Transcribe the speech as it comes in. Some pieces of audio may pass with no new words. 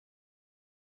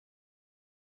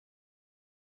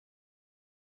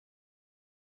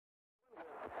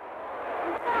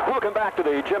Welcome back to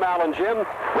the Jim Allen Gym.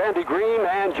 Randy Green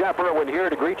and Jeff Irwin here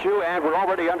to greet you, and we're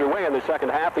already underway in the second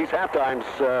half. These halftimes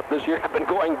this year have been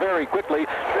going very quickly,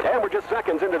 and we're just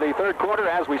seconds into the third quarter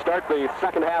as we start the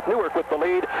second half. Newark with the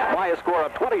lead by a score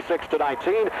of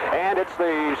 26-19, and it's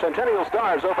the Centennial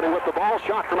Stars opening with the ball.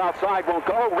 Shot from outside won't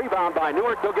go. Rebound by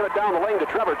Newark. They'll get it down the lane to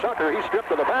Trevor Tucker. He's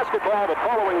stripped of the basketball, but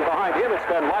following behind him, it's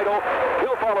Ben Lytle.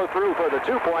 He'll follow through for the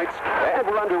 2 points, and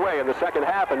we're underway in the second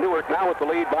half, and Newark now with the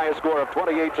lead by a score of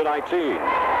 28-19.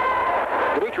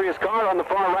 Demetrius Carr on the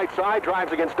far right side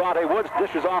drives against Dante Woods,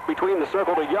 dishes off between the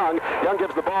circle to Young. Young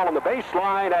gives the ball on the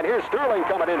baseline, and here's Sterling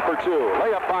coming in for two.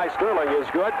 Layup by Sterling is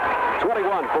good.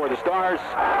 21 for the Stars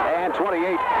and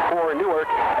 28 for Newark,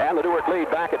 and the Newark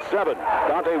lead back at 7.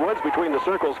 Dante Woods between the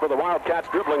circles for the Wildcats,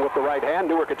 dribbling with the right hand.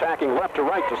 Newark attacking left to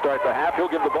right to start the half.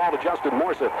 He'll give the ball to Justin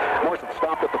Morseth. Morseth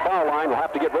stopped at the foul line. Will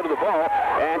have to get rid of the ball,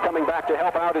 and coming back to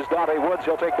help out is Dante Woods.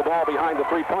 He'll take the ball behind the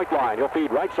three-point line. He'll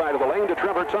feed right side of the lane to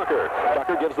Trevor Tucker.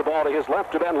 Tucker gives the ball to his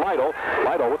left to Ben Lytle.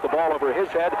 Lytle with the ball over his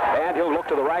head, and he'll look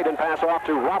to the right and pass off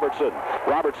to Robertson.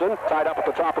 Robertson, tied up at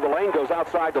the top of the lane, goes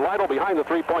outside to Lytle behind the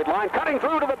three-point line. Cutting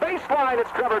through to the baseline,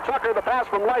 it's Trevor Tucker. The pass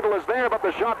from Lytle is there, but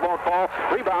the shot won't fall.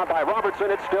 Rebound by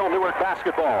Robertson. It's still Newark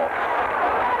basketball.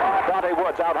 Dante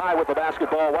Woods out high with the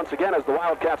basketball once again as the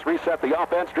Wildcats reset the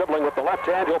offense. Dribbling with the left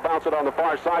hand, he'll bounce it on the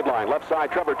far sideline. Left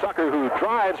side, Trevor Tucker, who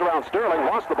drives around Sterling,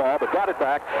 lost the ball, but got it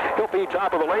back. He'll feed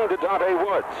top of the lane to Dante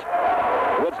Woods.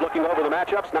 Woods looking over the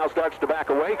matchups, now starts to back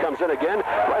away, comes in again,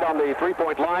 right on the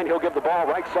three-point line. He'll give the ball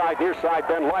right side, near side,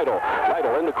 Ben Lytle.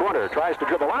 Lytle in the corner, tries to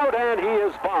dribble out, and he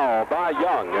is fouled by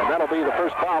Young. And that'll be the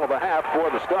first foul of the half for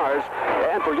the Stars.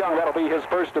 And for Young, that'll be his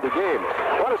first of the game.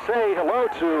 I want to say hello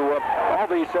to all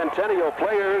the Centennial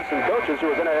players and coaches who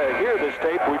are going to hear this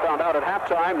tape. We found out at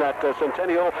halftime that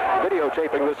Centennial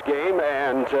videotaping this game,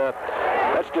 and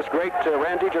that's just great,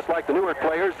 Randy. Just like the Newark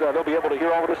players, they'll be able to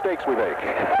hear all the mistakes we make.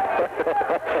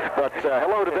 But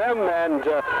hello to them, and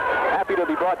happy to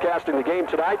be broadcasting the game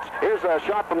tonight. Here's a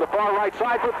shot from the far right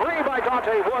side for three by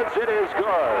Dante Woods. It is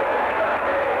good.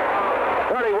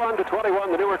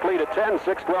 31-21, the Newark lead at 10,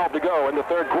 6:12 to go in the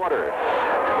third quarter.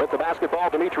 With the basketball,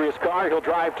 Demetrius Carr, he'll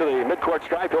drive to the midcourt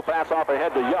stripe. He'll pass off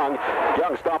ahead to Young.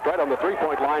 Young stopped right on the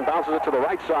three-point line, bounces it to the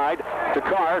right side to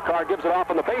Carr. Carr gives it off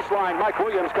on the baseline. Mike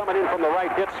Williams coming in from the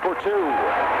right, hits for two.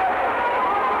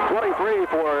 23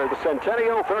 for the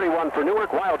Centennial, 31 for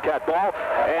Newark. Wildcat ball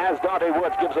as Dante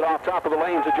Woods gives it off top of the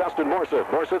lane to Justin Morseth.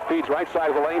 Morseth feeds right side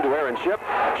of the lane to Aaron Shipp.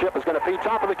 Shipp is going to feed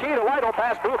top of the key to Lytle.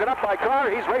 Pass broken up by Carr.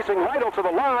 He's racing Lytle to the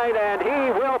line, and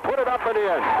he will put it up and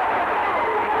in.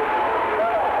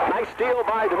 Nice steal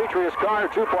by Demetrius Carr,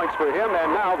 2 points for him,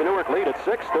 and now the Newark lead at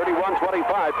 6,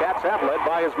 31-25. Cats have led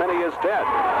by as many as 10.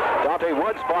 Dante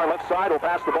Woods, far left side, will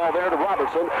pass the ball there to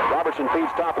Robertson. Robertson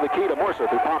feeds top of the key to Morseth,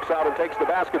 who pops out and takes the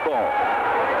basketball.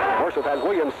 Morseth has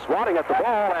Williams swatting at the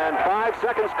ball, and 5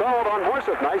 seconds called on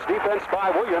Morseth. Nice defense by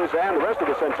Williams and the rest of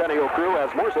the Centennial crew as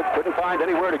Morseth couldn't find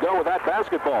anywhere to go with that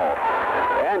basketball.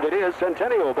 And it is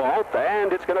Centennial ball,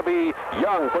 and it's going to be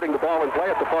Young putting the ball in play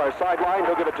at the far sideline.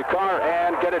 He'll give it to Carr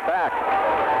and get it back.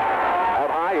 Out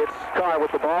high, it's Carr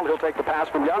with the ball. He'll take the pass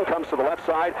from Young, comes to the left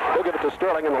side. He'll give it to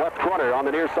Sterling in the left corner on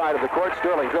the near side of the court.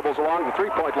 Sterling dribbles along the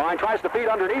three-point line, tries to feed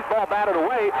underneath, ball batted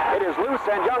away. It is loose,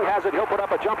 and Young has it. He'll put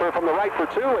up a jumper from the right for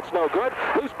two. It's no good.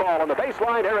 Loose ball on the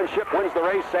baseline. Aaron Shipp wins the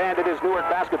race, and it is Newark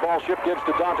basketball. Shipp gives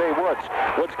to Dante Woods.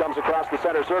 Woods comes across the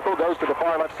center circle, goes to the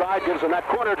far left side, gives in that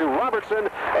corner to Robertson,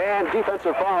 and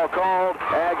defensive foul called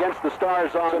against the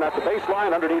Stars on at the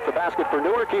baseline underneath the basket for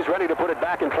Newark. He's ready to put it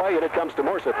back in play, and it comes to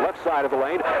Morseth, left side of the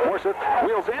lane. Morseth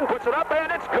wheels in, puts it up,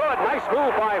 and it's good. Nice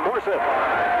move by Morseth.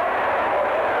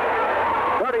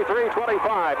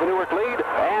 33-25, the Newark lead,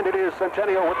 and it is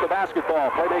Centennial with the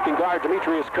basketball. Playmaking guard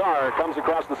Demetrius Carr comes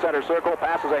across the center circle,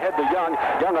 passes ahead to Young.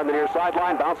 Young on the near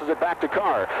sideline, bounces it back to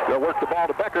Carr. He'll work the ball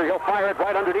to Becker. He'll fire it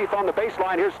right underneath on the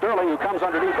baseline. Here's Sterling, who comes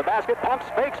underneath the basket, pumps,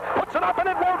 fakes, puts it up, and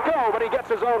it won't go, but he gets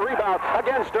his own rebound.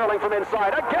 Again, Sterling from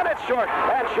inside. Again, it's short,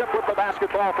 and Shipp with the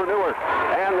basketball for Newark.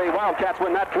 And the Wildcats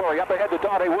win that flurry. Up ahead to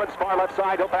Dante Woods, far left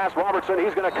side. He'll pass Robertson.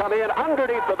 He's going to come in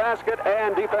underneath the basket,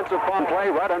 and defensive foul play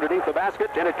right underneath the basket.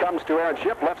 And it comes to Aaron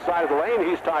Shipp, left side of the lane.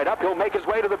 He's tied up. He'll make his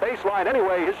way to the baseline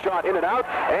anyway. His shot in and out.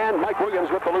 And Mike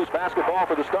Williams with the loose basketball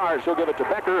for the Stars. He'll give it to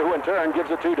Becker, who in turn gives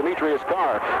it to Demetrius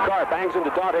Carr. Carr bangs into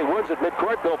Dante Woods at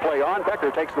midcourt. They'll play on. Becker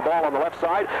takes the ball on the left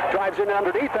side, drives in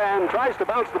underneath, and tries to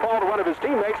bounce the ball to one of his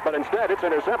teammates, but instead it's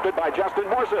intercepted by Justin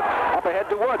Morseth. Up ahead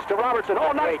to Woods, to Robertson.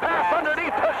 Oh, nice pass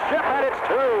underneath to Shipp, and it's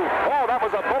two. Oh, that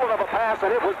was a bullet of a pass pass,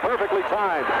 and it was perfectly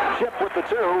timed. Ship with the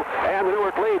 2, and the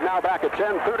Newark lead now back at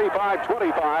 10,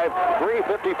 35-25,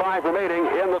 3:55 remaining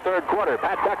in the third quarter.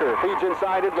 Pat Becker feeds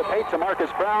inside into the paint to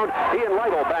Marcus Brown. He and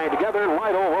Lytle bang together.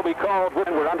 Lytle will be called when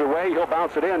we're underway. He'll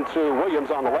bounce it in to Williams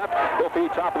on the left. He'll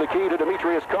feed top of the key to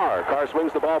Demetrius Carr. Carr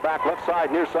swings the ball back left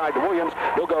side, near side to Williams.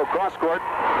 He'll go cross court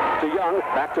to Young.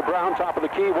 Back to Brown, top of the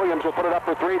key. Williams will put it up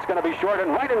for 3. It's going to be short and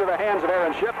right into the hands of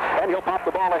Aaron Ship, and he'll pop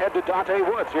the ball ahead to Dante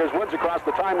Woods. Here's Woods across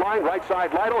the timeline. Right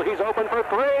side Lytle. He's open for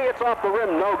 3. It's off the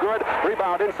rim. No good.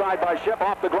 Rebound inside by Ship.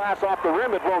 Off the glass, off the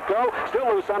rim. It won't go.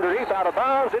 Still loose underneath, out of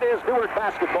bounds. It is Newark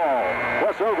basketball.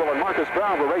 Wes Ogle and Marcus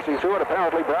Brown were racing to it.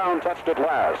 Apparently Brown touched it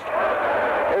last.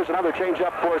 Here's another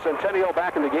change-up for Centennial.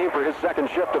 Back in the game for his second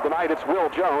shift of the night. It's Will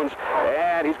Jones,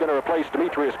 and he's going to replace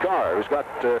Demetrius Carr, who's got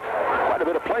quite a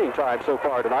bit of playing time so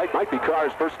far tonight. Might be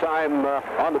Carr's first time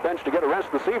on the bench to get a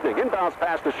rest this evening. Inbounds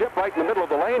pass to Ship right in the middle of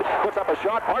the lane. Puts up a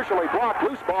shot, partially blocked.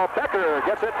 Loose ball. Becker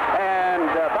gets it and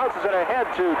bounces it ahead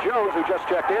to Jones, who just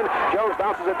checked in. Jones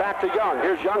bounces it back to Young.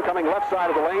 Here's Young coming left side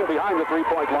of the lane behind the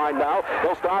three-point line now.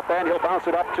 He'll stop and he'll bounce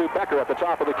it up to Becker at the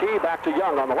top of the key. Back to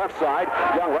Young on the left side.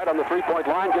 Young right on the three-point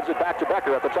line, gives it back to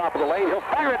Becker at the top of the lane. He'll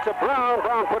fire it to Brown.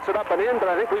 Brown puts it up and in, but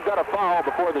I think we've got a foul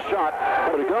before the shot.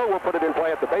 Over to go. We'll put it in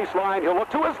play at the baseline. He'll look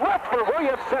to his left for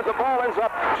Williams. Said the ball ends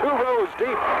up 2 rows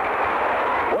deep.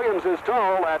 Williams is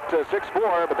tall at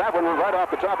 6'4", but that one went right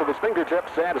off the top of his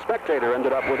fingertips, and a spectator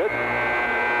ended up with it.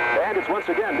 And it's once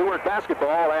again Newark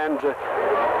basketball, and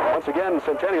once again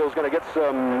Centennial's going to get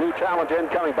some new talent in,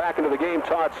 coming back into the game.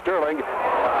 Todd Sterling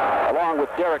along with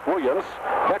Derek Williams.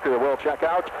 Becker will check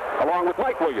out along with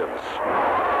Mike Williams.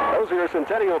 Those are your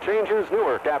Centennial changes.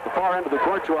 Newark at the far end of the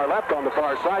court to our left on the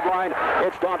far sideline.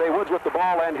 It's Dante Woods with the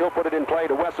ball, and he'll put it in play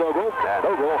to Wes Ogle. And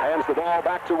Ogle hands the ball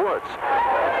back to Woods.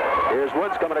 Here's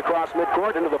Woods coming across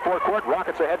midcourt into the forecourt.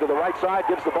 Rockets ahead to the right side.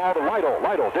 Gives the ball to Lytle.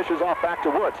 Lytle dishes off back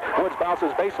to Woods. Woods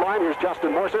bounces baseline. Here's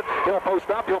Justin Morset. He'll post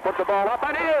up. He'll put the ball up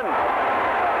and in.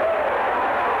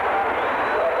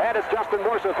 And it's Justin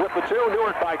Morset with the 2.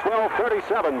 Newark by 12,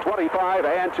 37-25,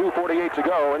 and 2:48 to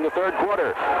go in the third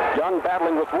quarter. Young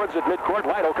battling with Woods at midcourt.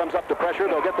 Lytle comes up to pressure.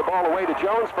 They'll get the ball away to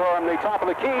Jones from the top of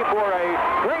the key for a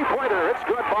three-pointer. It's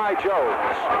good by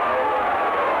Jones.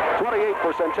 28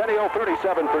 for Centennial,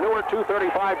 37 for Newark,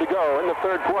 2:35 to go in the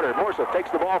third quarter. Morset takes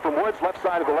the ball from Woods, left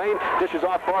side of the lane, dishes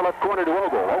off far left corner to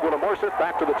Ogle. Ogle to Morset,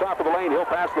 back to the top of the lane. He'll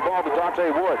pass the ball to Dante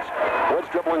Woods. Woods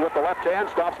dribbling with the left hand,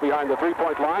 stops behind the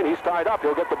three-point line. He's tied up.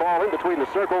 He'll get the ball in between the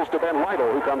circles to Ben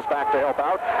Lytle, who comes back to help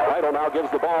out. Lytle now gives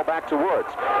the ball back to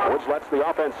Woods. Woods lets the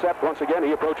offense set once again.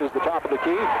 He approaches the top of the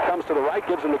key, comes to the right,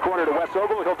 gives in the corner to Wes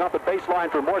Ogle. He'll dump it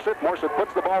baseline for Morset. Morset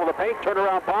puts the ball in the paint,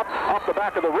 turnaround pop, off the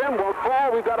back of the rim, won't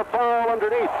fall. We've got a foul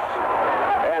underneath.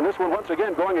 And this one once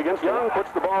again going against Young,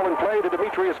 puts the ball in play to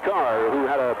Demetrius Carr, who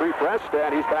had a brief rest,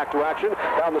 and he's back to action.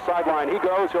 Down the sideline he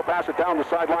goes. He'll pass it down the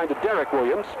sideline to Derek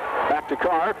Williams. Back to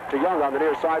Carr, to Young on the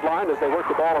near sideline as they work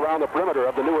the ball around the perimeter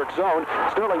of the Newark zone.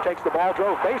 Sterling takes the ball,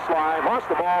 drove baseline, lost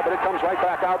the ball, but it comes right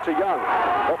back out to Young.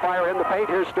 He'll fire in the paint.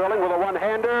 Here's Sterling with a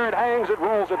one-hander. It hangs, it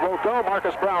rolls, it won't go.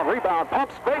 Marcus Brown rebound,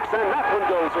 pumps, fakes, and that one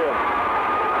goes in.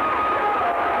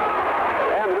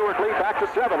 Lead back to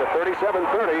 7 at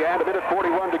 37-30, and a minute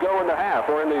 41 to go in the half,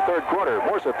 or in the third quarter.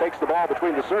 Morset takes the ball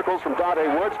between the circles from Dante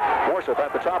Woods. Morset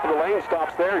at the top of the lane,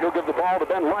 stops there. He'll give the ball to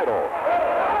Ben Lytle.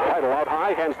 Lytle out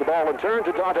high, hands the ball in turn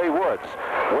to Dante Woods.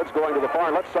 Woods going to the far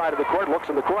left side of the court, looks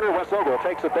in the corner. Wes Ogle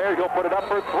takes it there. He'll put it up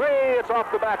for 3. It's off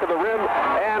the back of the rim,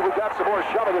 and we've got some more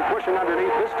shoving and pushing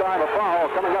underneath. This time a foul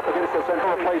coming up against the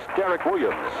Centennial place, Derek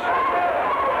Williams.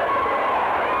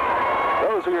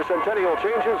 Those are your Centennial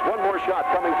changes. One more shot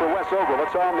coming for Wes Ogle.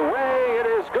 It's on the way. It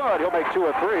is good. He'll make 2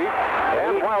 of 3.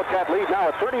 And Wildcat lead now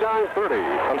at 39-30.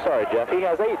 I'm sorry, Jeff. He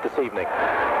has 8 this evening.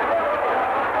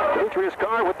 Demetrius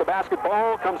Carr with the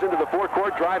basketball comes into the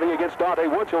forecourt, driving against Dante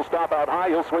Woods. He'll stop out high.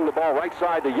 He'll swing the ball right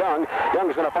side to Young.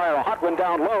 Young's going to fire a hot one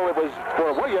down low. It was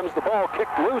for Williams. The ball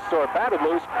kicked loose or batted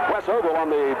loose. Wes Ogle on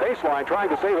the baseline trying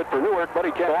to save it for Newark, but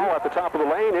he can't. Ball at the top of the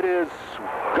lane. It is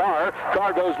Carr.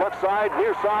 Carr goes left side,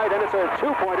 near side, and it's a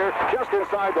two-pointer just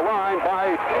inside the line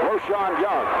by Roshan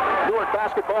Young. Newark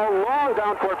basketball, long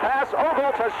down court pass.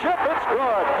 Ogle to Ship. It's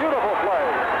good. Beautiful play.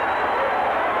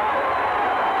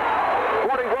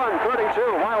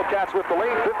 41-32, Wildcats with the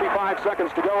lead, 55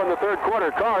 seconds to go in the third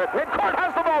quarter. Carr at midcourt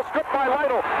has the ball stripped by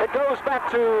Lytle. It goes back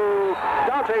to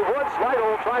Dante Woods.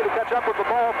 Lytle trying to catch up with the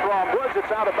ball from Woods.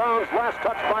 It's out of bounds, last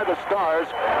touch by the Stars,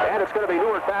 and it's going to be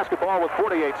Newark basketball with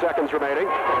 48 seconds remaining.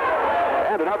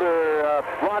 And another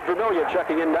Rod Vermillion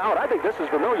checking in now. And I think this is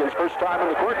Vermillion's first time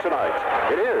in the court tonight.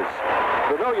 It is.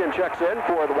 Vermillion checks in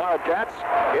for the Wildcats.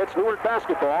 It's Newark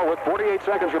basketball with 48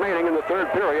 seconds remaining in the third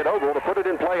period. Ogle to put it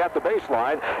in play at the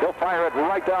baseline. He'll fire it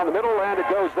right down the middle, and it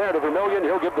goes there to Vermillion.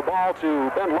 He'll give the ball to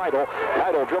Ben Lytle.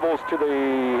 Lytle dribbles to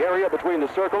the area between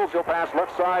the circles. He'll pass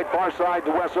left side, far side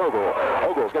to Wes Ogle.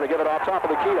 Ogle's going to give it off top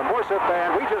of the key to Morseth,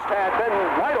 and we just had Ben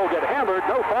Lytle get hammered.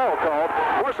 No foul called.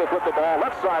 Morseth with the ball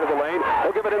left side of the lane.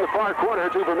 He'll give it in the far corner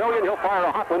to Vermillion. He'll fire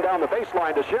a hot one down the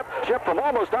baseline to Ship. Ship from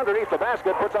almost underneath the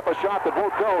basket puts up a shot that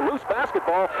won't go. Loose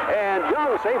basketball, and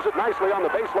Young saves it nicely on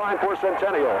the baseline for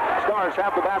Centennial. Stars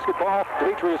have the basketball.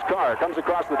 Demetrius Carr comes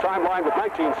across the timeline with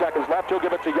 19 seconds left. He'll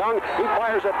give it to Young. He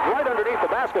fires it right underneath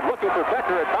the basket, looking for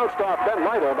Becker. It bounced off Ben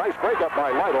Lytle. Nice breakup by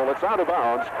Lytle. It's out of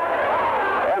bounds.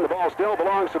 And the ball still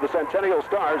belongs to the Centennial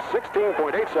Stars.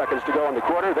 16.8 seconds to go in the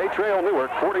quarter. They trail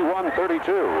Newark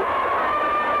 41-32.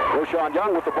 Roshan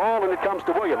Young with the ball, and it comes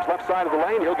to Williams. Left side of the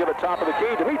lane, he'll give it top of the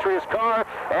key. Demetrius Carr,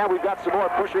 and we've got some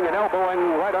more pushing and elbowing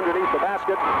right underneath the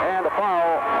basket. And a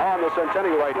foul on the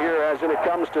Centennialite here as it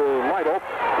comes to Lytle.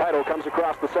 Lytle comes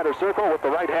across the center circle with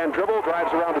the right-hand dribble,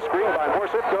 drives around the screen by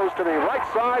Morseth, goes to the right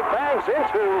side, bangs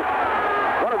into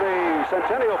one of the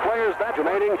Centennial players. That's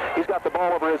remaining. He's got the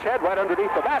ball over his head right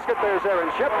underneath the basket. There's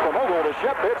Aaron Ship from Ogle to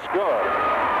Ship. It's good.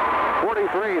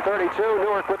 43-32,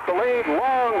 Newark with the lead.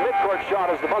 Long midcourt shot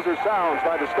as the buzzer sounds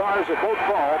by the Stars. It won't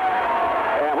fall.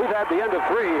 And we've had the end of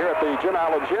three here at the Jim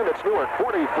Allen Gym. It's Newark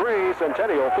 43,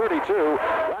 Centennial 32.